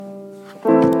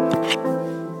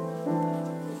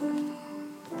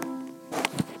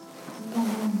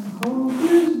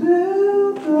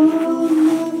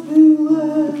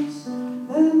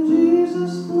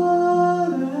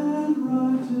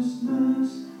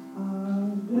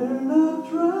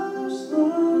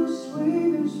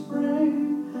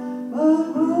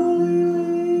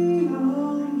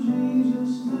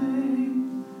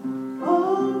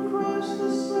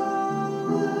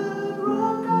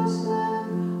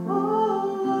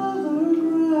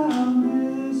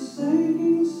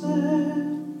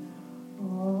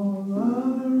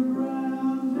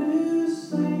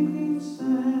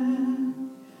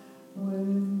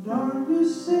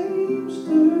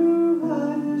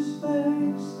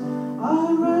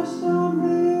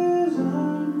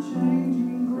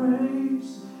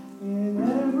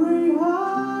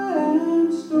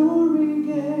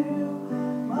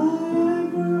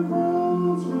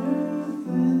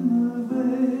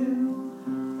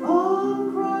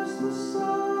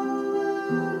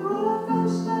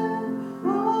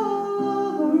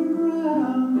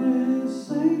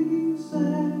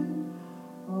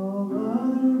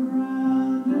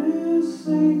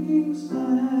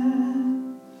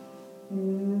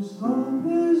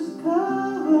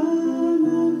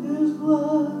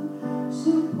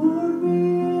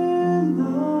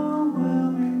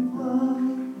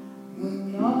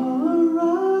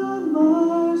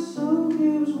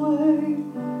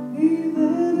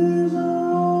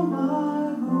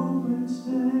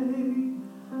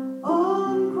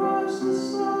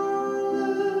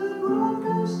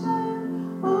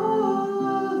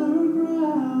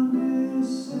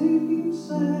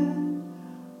sand.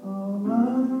 All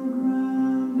other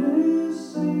ground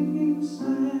is sinking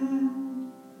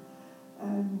sand.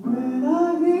 And when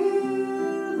I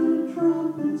hear the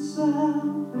trumpet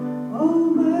sound, oh,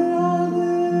 may I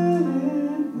then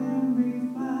in Him be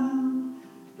found,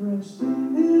 dressed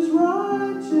in His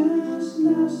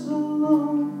righteousness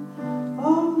alone,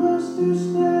 faultless to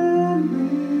stand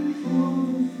before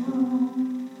the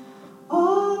throne.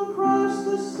 On Christ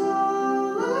the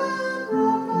solid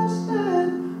rock I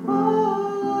stand,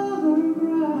 all other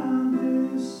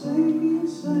ground is sinking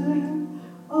sand.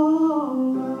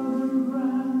 All other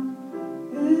ground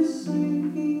is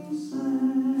sinking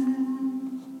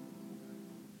sand.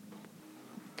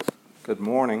 Good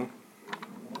morning.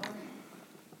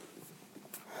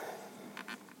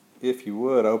 If you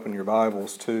would, open your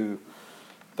Bibles to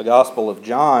the Gospel of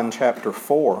John, chapter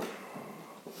 4.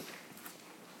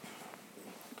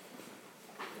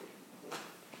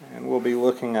 And we'll be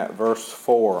looking at verse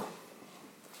 4.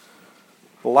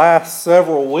 The last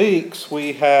several weeks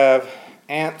we have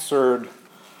answered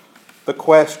the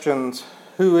questions,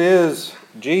 who is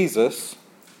Jesus?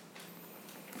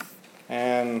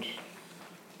 And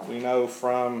we know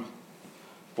from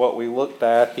what we looked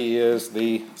at, He is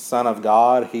the Son of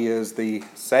God, He is the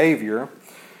Savior.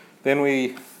 Then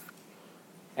we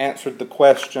answered the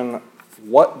question,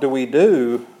 what do we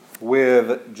do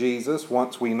with Jesus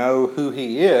once we know who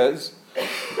He is?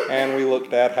 And we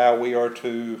looked at how we are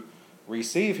to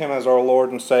receive Him as our Lord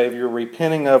and Savior,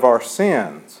 repenting of our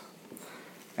sins.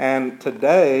 And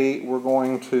today we're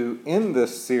going to end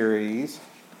this series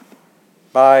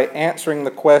by answering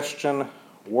the question,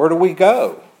 where do we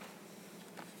go?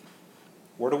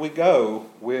 Where do we go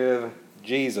with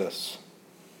Jesus?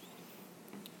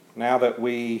 Now that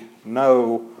we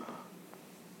know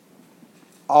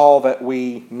all that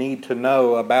we need to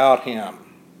know about Him,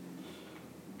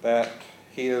 that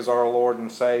He is our Lord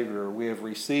and Savior, we have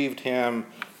received Him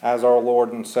as our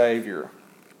Lord and Savior.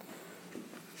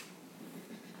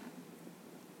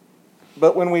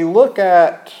 But when we look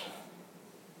at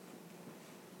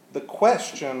the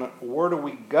question, where do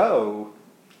we go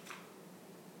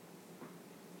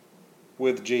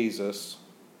with Jesus?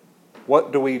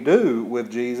 What do we do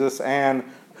with Jesus? And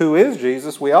who is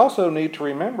Jesus? We also need to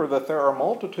remember that there are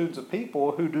multitudes of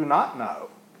people who do not know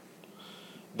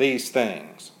these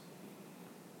things.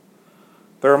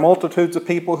 There are multitudes of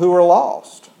people who are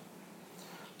lost.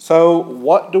 So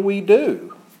what do we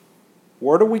do?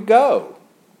 Where do we go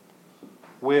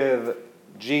with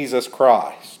Jesus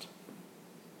Christ?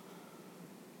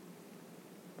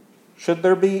 Should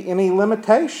there be any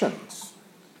limitations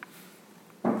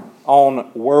on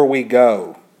where we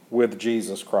go with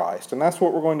Jesus Christ? And that's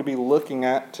what we're going to be looking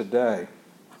at today.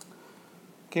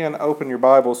 Again, open your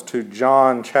Bibles to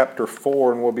John chapter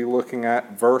 4, and we'll be looking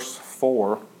at verse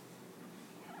 4.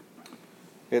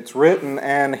 It's written,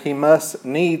 and He must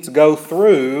needs go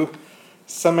through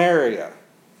Samaria.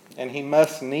 And He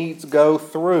must needs go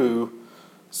through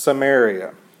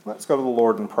Samaria. Let's go to the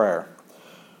Lord in prayer.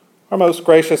 Our most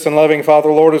gracious and loving Father,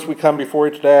 Lord, as we come before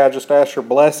You today, I just ask Your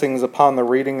blessings upon the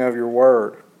reading of Your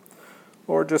word.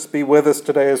 Lord, just be with us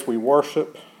today as we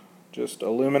worship. Just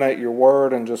illuminate Your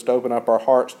word and just open up our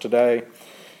hearts today.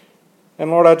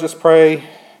 And Lord, I just pray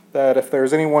that if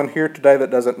there's anyone here today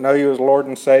that doesn't know You as Lord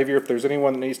and Savior, if there's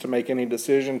anyone that needs to make any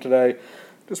decision today,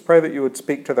 just pray that You would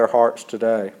speak to their hearts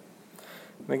today.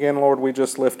 And again, Lord, we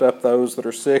just lift up those that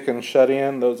are sick and shut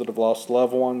in, those that have lost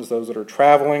loved ones, those that are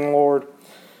traveling, Lord.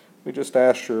 We just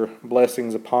ask Your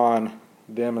blessings upon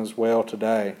them as well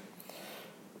today.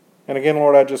 And again,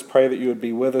 Lord, I just pray that You would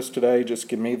be with us today. Just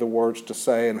give me the words to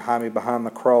say and hide me behind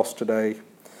the cross today.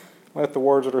 Let the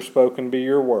words that are spoken be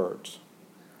Your words.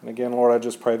 And again, Lord, I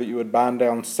just pray that You would bind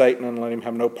down Satan and let him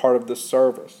have no part of this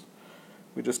service.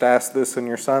 We just ask this in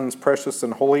Your Son's precious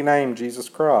and holy name, Jesus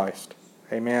Christ.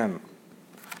 Amen.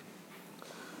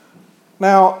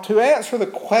 Now, to answer the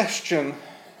question,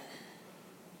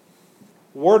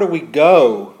 where do we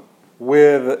go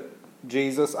with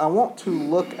Jesus? I want to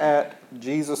look at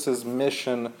Jesus'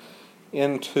 mission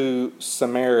into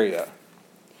Samaria.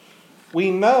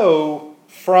 We know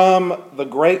from the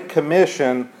Great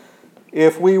Commission,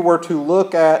 if we were to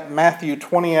look at Matthew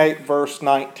 28, verse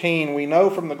 19, we know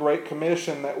from the Great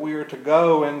Commission that we are to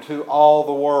go into all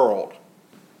the world.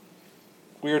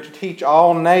 We are to teach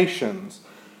all nations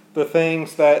the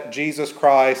things that Jesus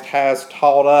Christ has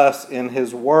taught us in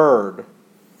His Word.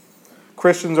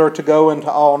 Christians are to go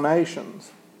into all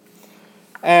nations.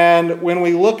 And when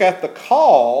we look at the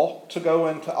call to go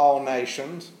into all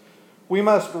nations, we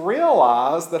must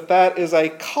realize that that is a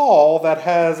call that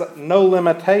has no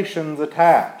limitations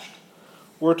attached.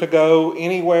 We're to go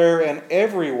anywhere and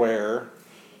everywhere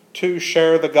to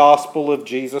share the gospel of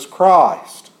Jesus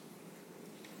Christ.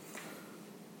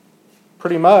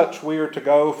 Pretty much, we are to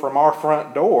go from our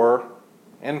front door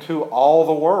into all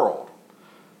the world.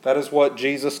 That is what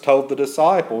Jesus told the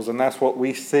disciples, and that's what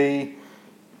we see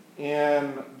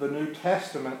in the New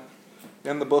Testament.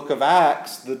 In the book of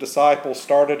Acts, the disciples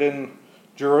started in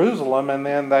Jerusalem, and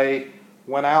then they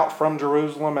went out from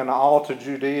Jerusalem and all to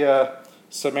Judea,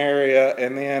 Samaria,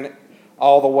 and then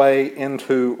all the way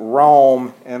into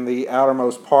Rome and the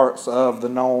outermost parts of the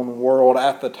known world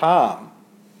at the time.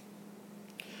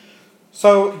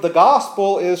 So the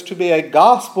gospel is to be a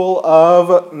gospel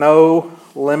of no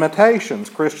limitations.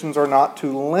 Christians are not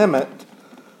to limit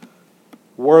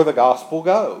where the gospel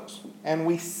goes. And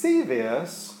we see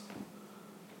this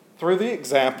through the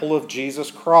example of Jesus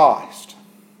Christ.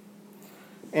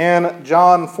 In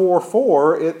John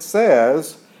 4:4, it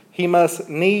says, he must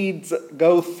needs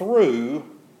go through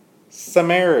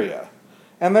Samaria.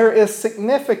 And there is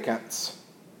significance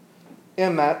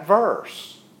in that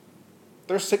verse.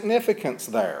 There's significance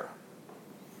there.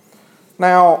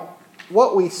 Now,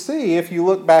 what we see, if you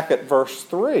look back at verse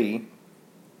 3,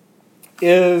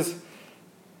 is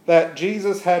that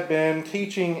Jesus had been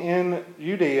teaching in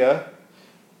Judea,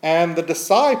 and the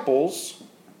disciples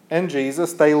and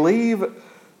Jesus, they leave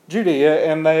Judea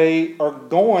and they are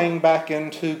going back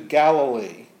into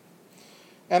Galilee.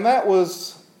 And that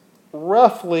was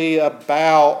roughly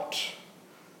about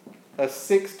a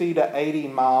 60 to 80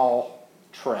 mile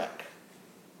trek.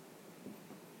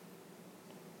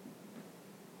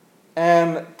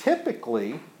 And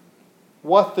typically,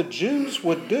 what the Jews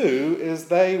would do is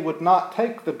they would not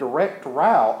take the direct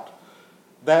route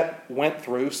that went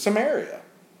through Samaria.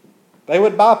 They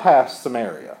would bypass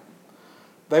Samaria.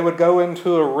 They would go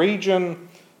into a region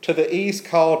to the east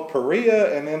called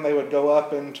Perea, and then they would go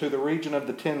up into the region of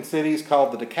the 10 cities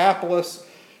called the Decapolis,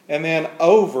 and then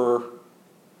over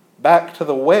back to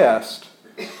the west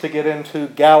to get into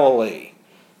Galilee.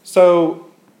 So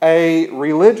a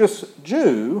religious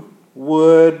Jew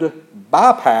would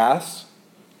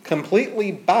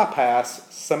completely bypass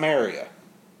Samaria.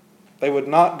 They would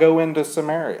not go into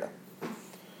Samaria.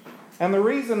 And the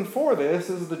reason for this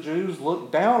is the Jews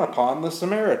looked down upon the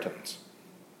Samaritans.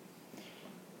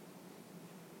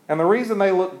 And the reason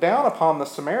they looked down upon the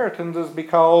Samaritans is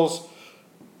because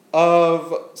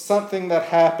of something that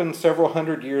happened several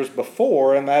hundred years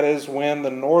before, and that is when the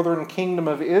northern kingdom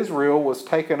of Israel was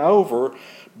taken over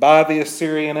by the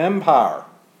Assyrian Empire.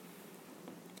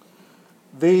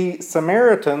 The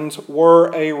Samaritans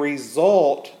were a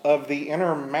result of the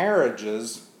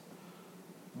intermarriages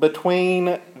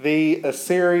between the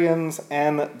Assyrians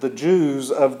and the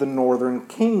Jews of the northern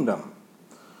kingdom.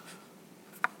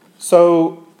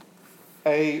 So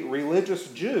a religious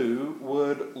Jew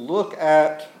would look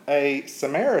at a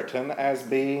Samaritan as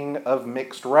being of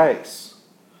mixed race,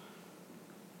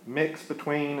 mixed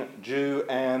between Jew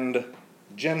and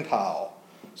Gentile.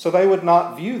 So they would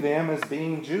not view them as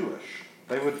being Jewish.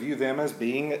 They would view them as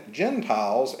being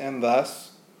Gentiles and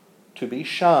thus to be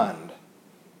shunned.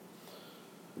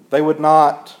 They would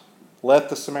not let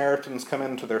the Samaritans come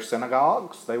into their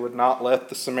synagogues. They would not let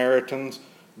the Samaritans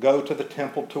go to the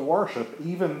temple to worship,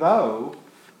 even though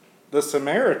the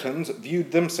Samaritans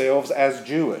viewed themselves as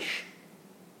Jewish.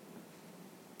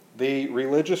 The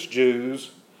religious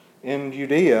Jews in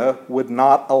Judea would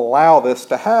not allow this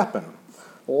to happen.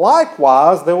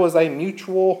 Likewise, there was a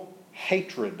mutual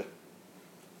hatred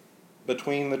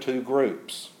between the two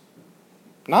groups.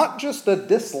 Not just a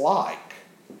dislike,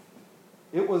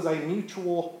 it was a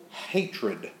mutual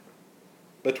hatred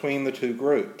between the two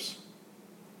groups.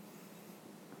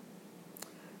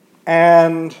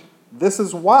 And this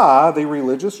is why the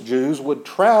religious Jews would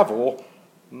travel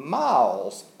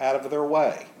miles out of their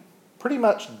way, pretty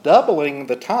much doubling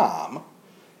the time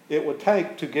it would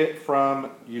take to get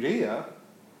from Judea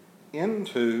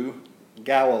into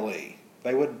Galilee.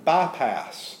 They would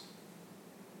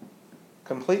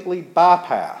completely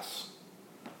bypass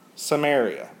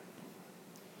Samaria.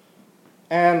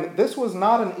 And this was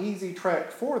not an easy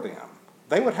trek for them.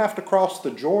 They would have to cross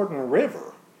the Jordan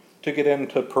River to get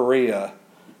into Perea,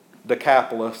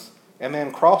 Decapolis, and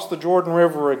then cross the Jordan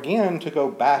River again to go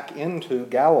back into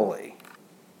Galilee.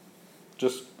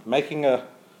 Just making a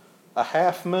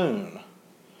half moon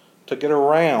to get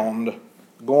around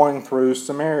going through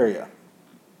Samaria.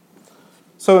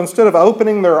 So instead of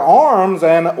opening their arms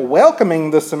and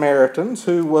welcoming the Samaritans,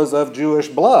 who was of Jewish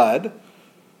blood,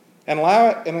 and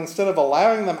instead of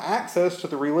allowing them access to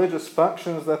the religious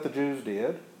functions that the Jews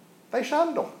did, they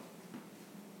shunned them.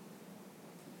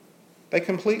 They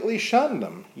completely shunned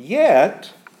them.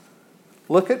 Yet,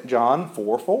 look at John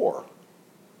 4:4.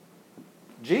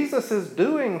 Jesus is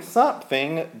doing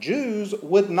something Jews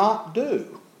would not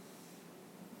do.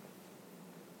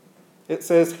 It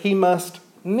says he must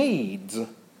needs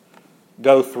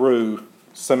go through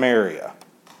Samaria.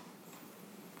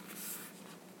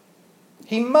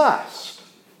 He must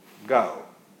go.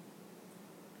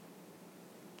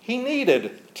 He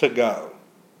needed to go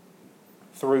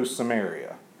through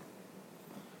Samaria.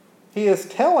 He is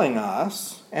telling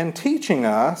us and teaching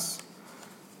us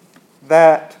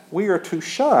that we are to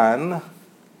shun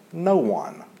no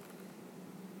one.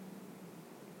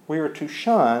 We are to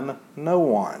shun no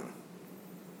one.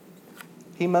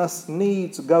 He must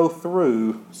needs go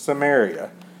through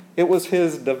Samaria. It was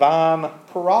his divine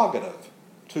prerogative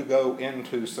to go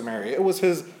into Samaria. It was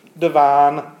his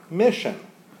divine mission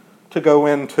to go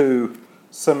into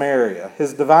Samaria.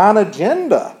 His divine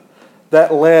agenda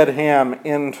that led him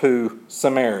into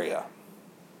Samaria.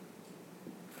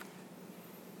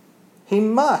 He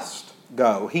must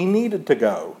go. He needed to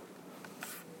go.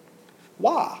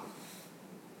 Why?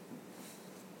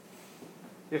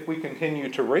 If we continue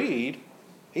to read,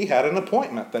 he had an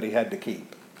appointment that he had to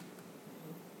keep.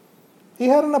 He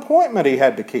had an appointment he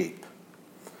had to keep.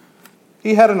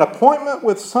 He had an appointment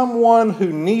with someone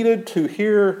who needed to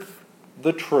hear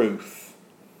the truth.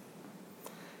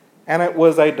 And it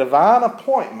was a divine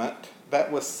appointment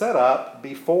that was set up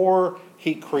before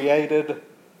he created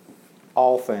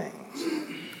all things.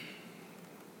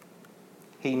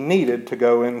 He needed to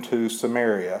go into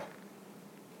Samaria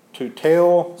to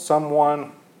tell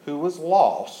someone who was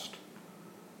lost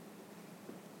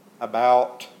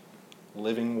about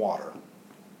living water.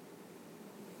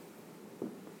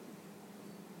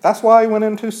 That's why he went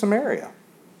into Samaria.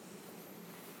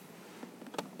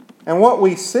 And what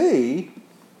we see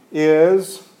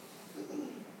is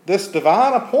this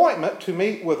divine appointment to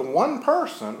meet with one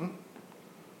person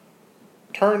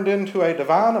turned into a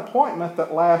divine appointment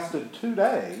that lasted 2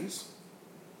 days,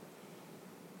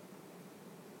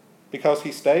 because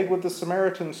he stayed with the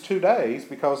Samaritans 2 days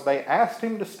because they asked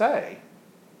him to stay.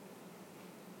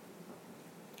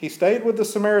 He stayed with the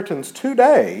Samaritans 2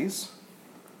 days,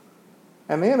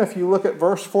 and then if you look at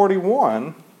verse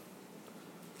 41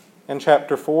 in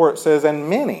chapter 4, it says, and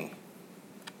many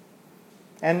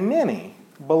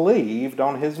believed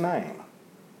on his name.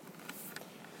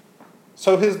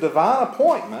 So his divine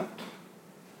appointment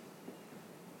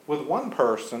with one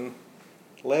person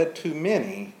led to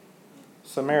many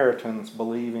Samaritans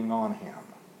believing on him.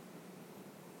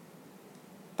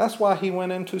 That's why he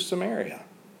went into Samaria,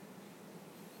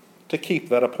 to keep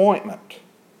that appointment.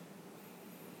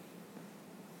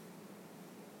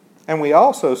 And we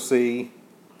also see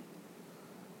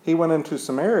he went into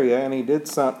Samaria and he did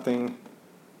something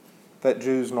that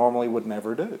Jews normally would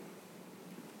never do.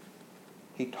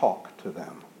 He talked to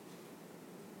them.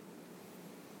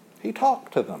 He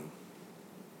talked to them.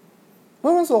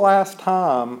 When was the last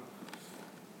time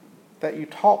that you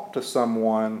talked to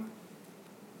someone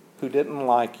who didn't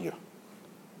like you?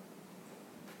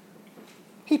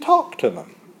 He talked to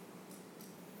them.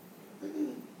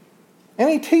 And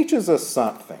he teaches us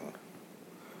something.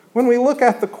 When we look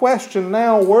at the question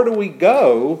now, where do we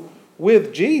go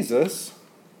with Jesus?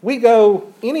 We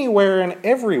go anywhere and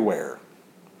everywhere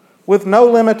with no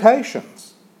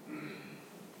limitations.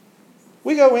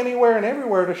 We go anywhere and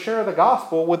everywhere to share the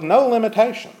gospel with no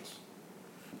limitations,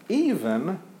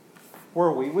 even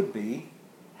where we would be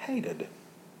hated.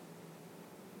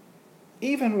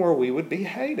 Even where we would be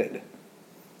hated.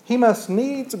 He must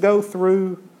needs go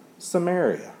through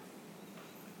Samaria.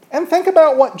 And think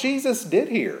about what Jesus did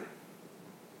here.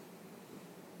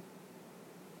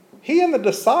 He and the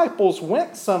disciples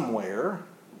went somewhere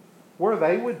where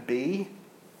they would be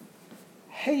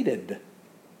hated.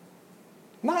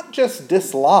 Not just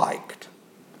disliked.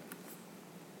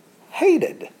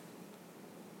 Hated.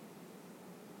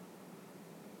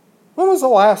 When was the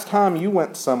last time you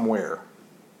went somewhere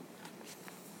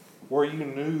where you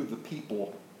knew the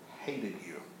people hated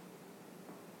you?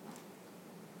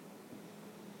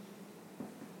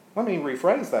 Let me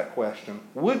rephrase that question.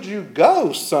 Would you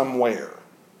go somewhere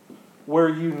where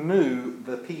you knew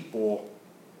the people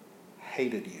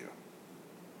hated you?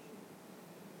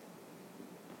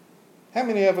 How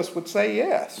many of us would say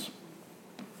yes?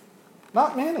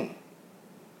 Not many.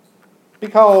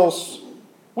 Because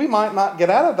we might not get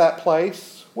out of that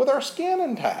place with our skin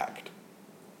intact.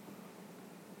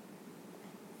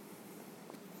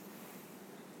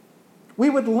 We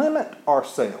would limit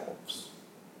ourselves.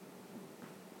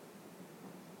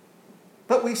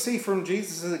 But we see from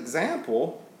Jesus'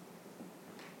 example,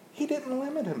 he didn't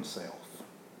limit himself.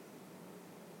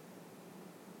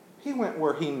 He went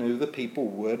where he knew the people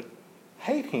would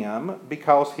hate him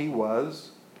because he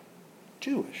was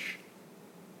Jewish.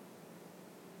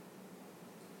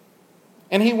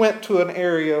 And he went to an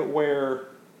area where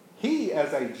he,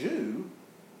 as a Jew,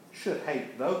 should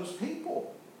hate those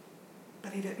people.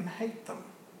 But he didn't hate them.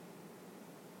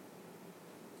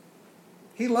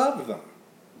 He loved them.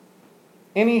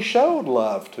 And he showed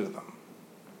love to them.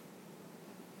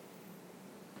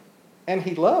 And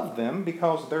he loved them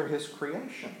because they're his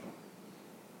creation.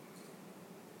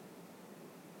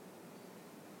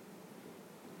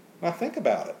 Now think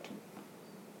about it.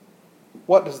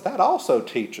 What does that also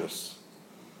teach us?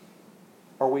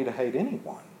 Are we to hate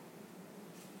anyone?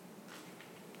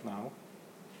 No.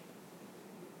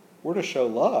 We're to show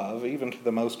love even to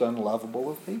the most unlovable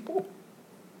of people.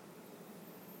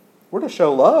 We're to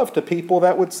show love to people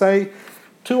that would say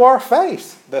to our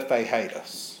face that they hate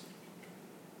us.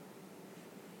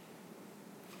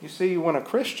 You see, when a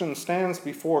Christian stands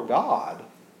before God,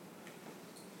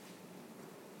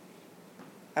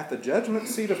 at the judgment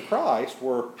seat of Christ,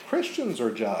 where Christians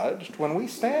are judged, when we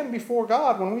stand before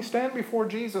God, when we stand before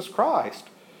Jesus Christ,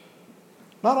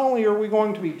 not only are we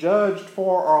going to be judged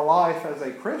for our life as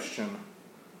a Christian,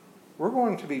 we're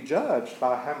going to be judged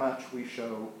by how much we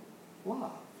show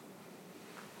love.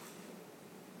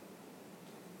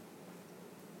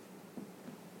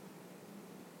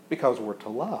 Because we're to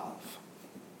love.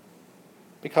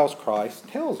 Because Christ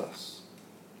tells us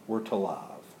we're to love.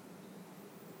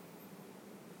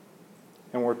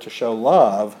 And we're to show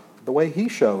love the way he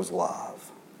shows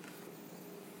love.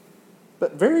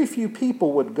 But very few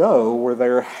people would go where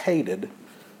they're hated.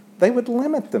 They would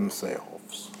limit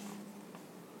themselves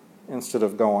instead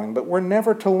of going. But we're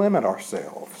never to limit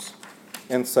ourselves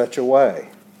in such a way.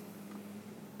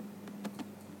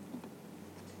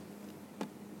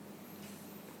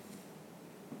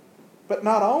 But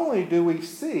not only do we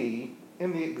see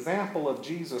in the example of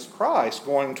Jesus Christ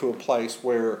going to a place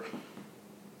where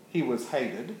he was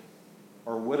hated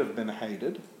or would have been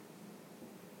hated,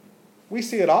 we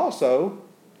see it also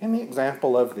in the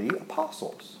example of the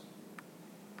apostles.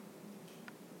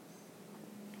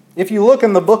 If you look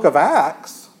in the book of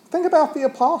Acts, think about the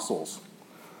apostles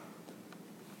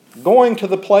going to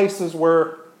the places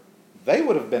where they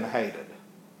would have been hated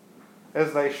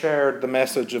as they shared the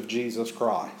message of Jesus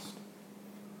Christ.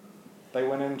 They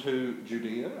went into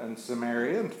Judea and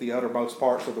Samaria and to the uttermost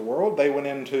parts of the world. They went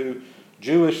into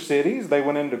Jewish cities. They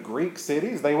went into Greek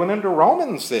cities. They went into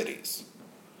Roman cities.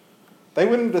 They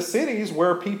went into cities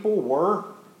where people were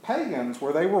pagans,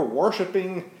 where they were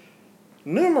worshiping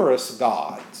numerous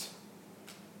gods.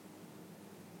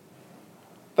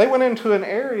 They went into an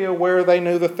area where they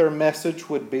knew that their message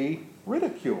would be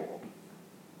ridiculed,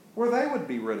 where they would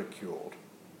be ridiculed.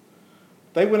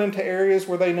 They went into areas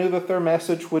where they knew that their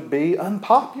message would be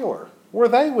unpopular, where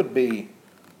they would be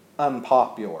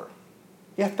unpopular.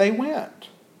 Yet they went.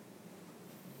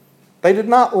 They did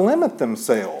not limit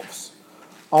themselves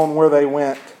on where they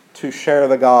went to share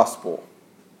the gospel.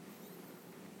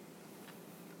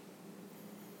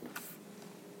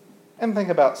 And think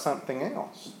about something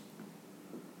else.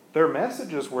 Their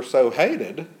messages were so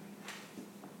hated,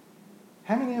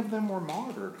 how many of them were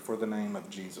martyred for the name of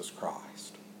Jesus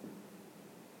Christ?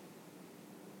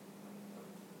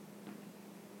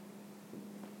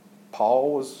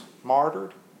 Paul was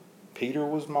martyred. Peter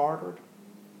was martyred.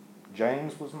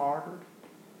 James was martyred.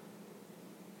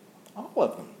 All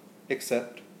of them,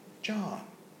 except John.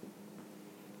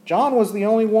 John was the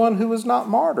only one who was not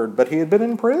martyred, but he had been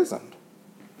imprisoned.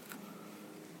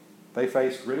 They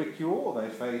faced ridicule, they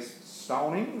faced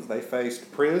stonings, they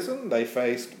faced prison, they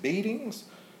faced beatings,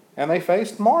 and they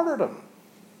faced martyrdom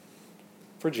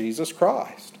for Jesus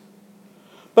Christ.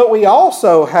 But we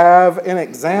also have an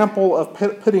example of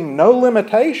putting no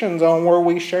limitations on where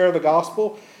we share the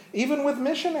gospel, even with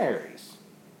missionaries.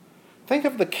 Think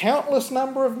of the countless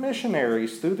number of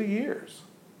missionaries through the years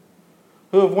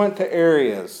who have went to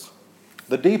areas,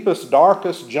 the deepest,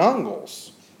 darkest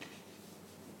jungles,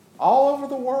 all over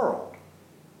the world,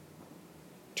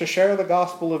 to share the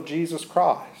gospel of Jesus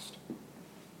Christ.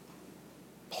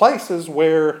 Places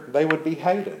where they would be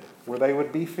hated, where they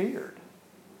would be feared,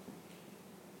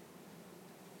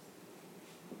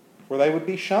 where they would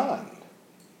be shunned,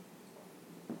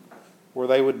 where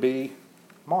they would be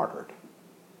martyred.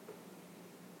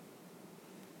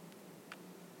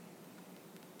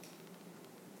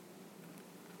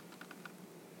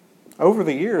 Over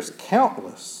the years,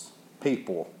 countless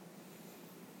people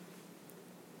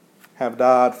have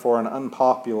died for an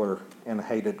unpopular and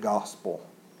hated gospel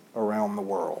around the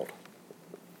world.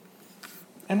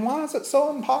 And why is it so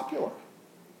unpopular?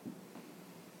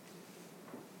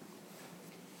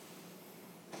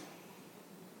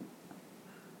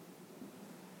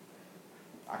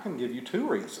 I can give you 2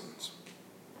 reasons.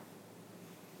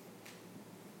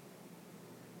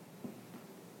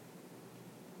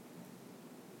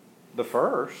 The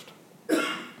first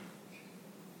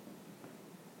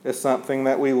is something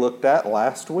that we looked at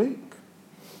last week.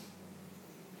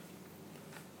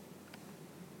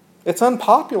 It's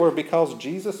unpopular because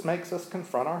Jesus makes us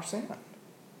confront our sin.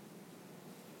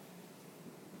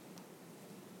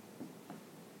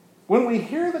 When we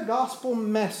hear the gospel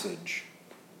message,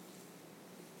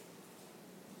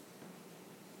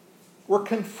 we're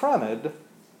confronted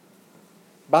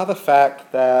by the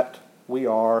fact that we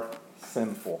are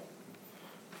sinful.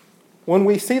 When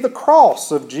we see the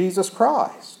cross of Jesus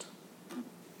Christ,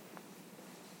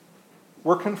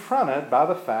 we're confronted by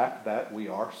the fact that we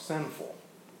are sinful.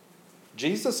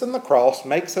 Jesus and the cross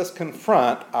makes us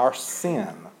confront our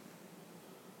sin.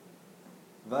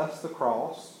 Thus, the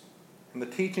cross and the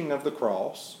teaching of the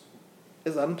cross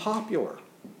is unpopular.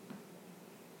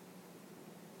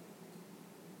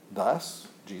 Thus,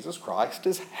 Jesus Christ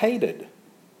is hated.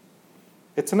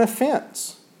 It's an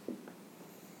offense.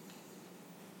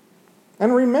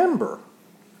 And remember,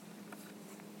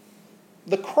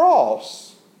 the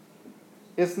cross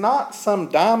is not some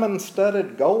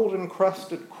diamond-studded,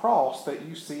 gold-encrusted cross that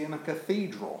you see in a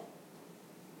cathedral.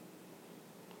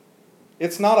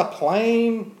 It's not a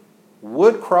plain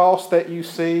wood cross that you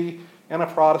see in a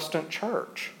Protestant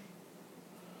church.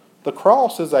 The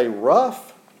cross is a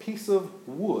rough piece of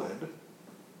wood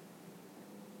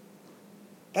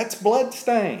that's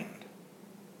blood-stained.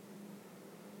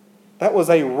 That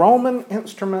was a Roman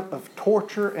instrument of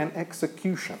torture and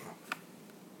execution.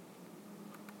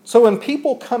 So when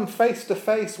people come face to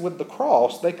face with the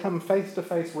cross, they come face to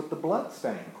face with the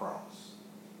blood-stained cross.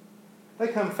 They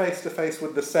come face to face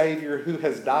with the Savior who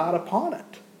has died upon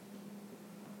it.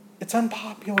 It's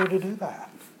unpopular to do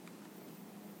that,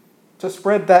 to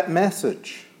spread that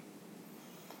message.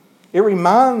 It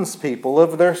reminds people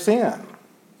of their sin.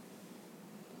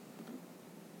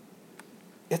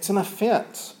 It's an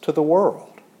offense to the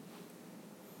world.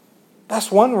 That's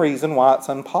one reason why it's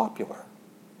unpopular.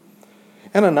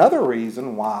 And another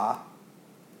reason why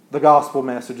the gospel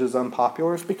message is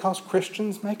unpopular is because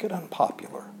Christians make it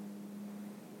unpopular.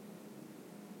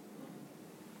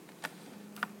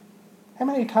 How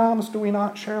many times do we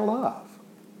not share love?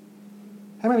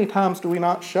 How many times do we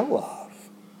not show love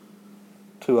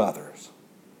to others?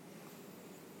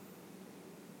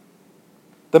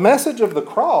 The message of the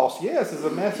cross, yes, is a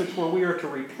message where we are to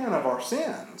repent of our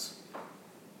sins.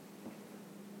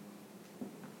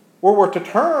 Where we're to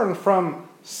turn from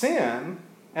sin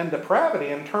and depravity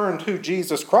and turn to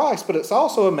Jesus Christ, but it's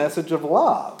also a message of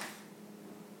love.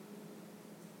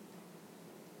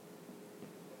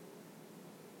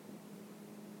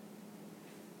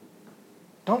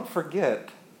 Don't forget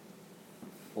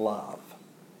love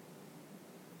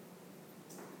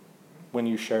when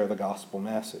you share the gospel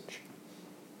message.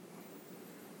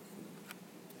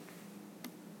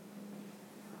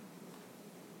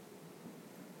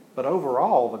 But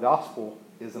overall, the gospel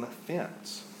is an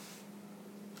offense.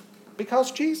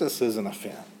 Because Jesus is an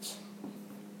offense.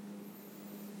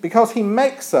 Because he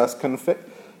makes us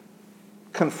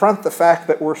confront the fact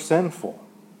that we're sinful.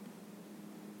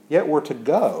 Yet we're to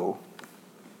go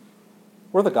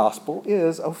where the gospel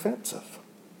is offensive.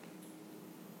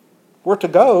 We're to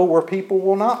go where people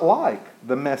will not like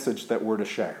the message that we're to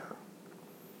share.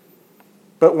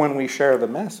 But when we share the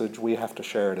message, we have to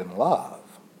share it in love.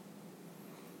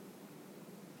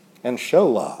 And show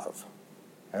love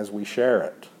as we share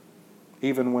it,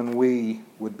 even when we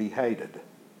would be hated.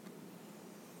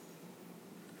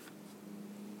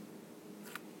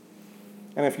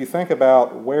 And if you think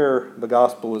about where the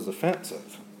gospel is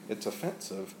offensive, it's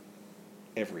offensive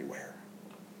everywhere.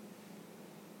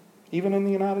 Even in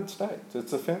the United States,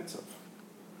 it's offensive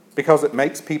because it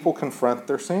makes people confront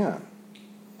their sin.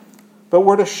 But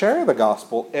we're to share the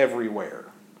gospel everywhere.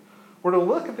 We're to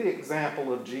look at the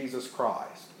example of Jesus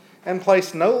Christ and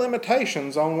place no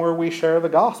limitations on where we share the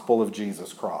gospel of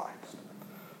Jesus Christ.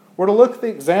 We're to look at the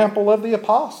example of the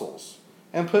apostles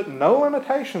and put no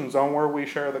limitations on where we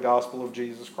share the gospel of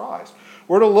Jesus Christ.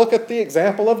 We're to look at the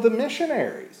example of the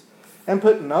missionaries and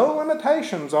put no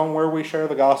limitations on where we share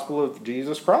the gospel of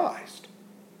Jesus Christ.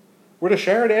 We're to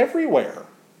share it everywhere.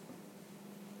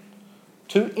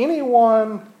 To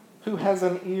anyone who has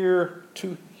an ear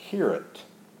to hear it.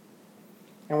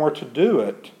 And we're to do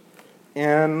it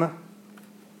in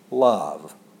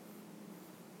love.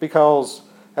 Because,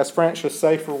 as Francis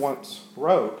Schaeffer once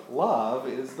wrote, love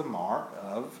is the mark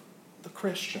of the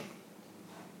Christian.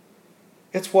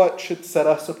 It's what should set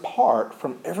us apart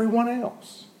from everyone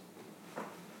else.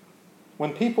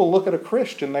 When people look at a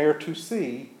Christian, they are to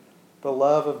see the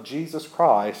love of Jesus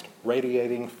Christ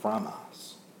radiating from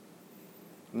us.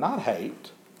 Not hate,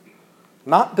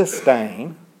 not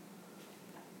disdain.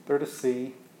 They're to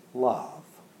see love.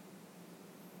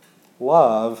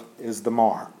 Love is the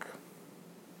mark.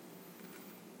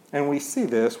 And we see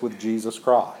this with Jesus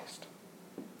Christ.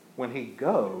 When he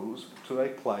goes to a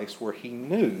place where he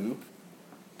knew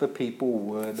the people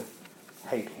would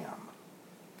hate him,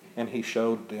 and he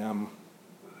showed them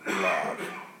love.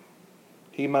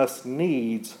 He must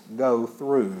needs go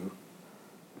through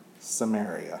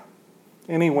Samaria.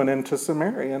 And he went into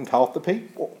Samaria and taught the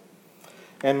people.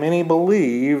 And many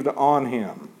believed on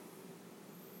him.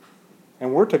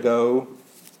 And we're to go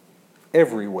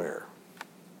everywhere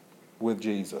with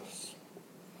Jesus.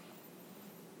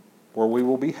 Where we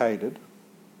will be hated,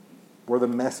 where the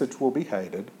message will be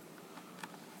hated,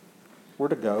 we're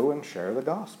to go and share the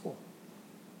gospel.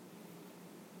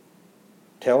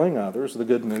 Telling others the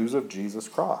good news of Jesus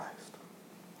Christ.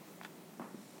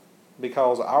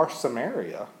 Because our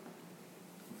Samaria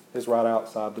is right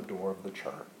outside the door of the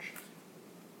church.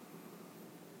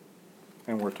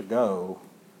 And we're to go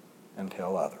and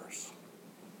tell others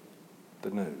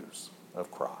the news of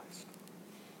Christ.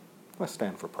 Let's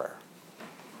stand for prayer.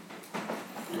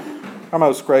 Our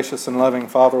most gracious and loving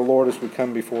Father, Lord, as we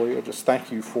come before you, just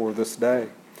thank you for this day.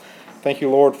 Thank you,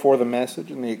 Lord, for the message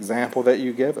and the example that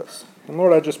you give us. And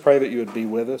Lord, I just pray that you would be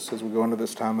with us as we go into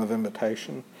this time of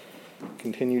invitation.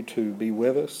 Continue to be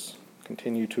with us.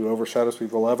 Continue to overshadow us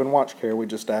with your love and watch care. We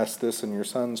just ask this in your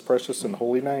Son's precious and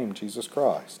holy name, Jesus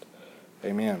Christ.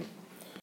 Amen.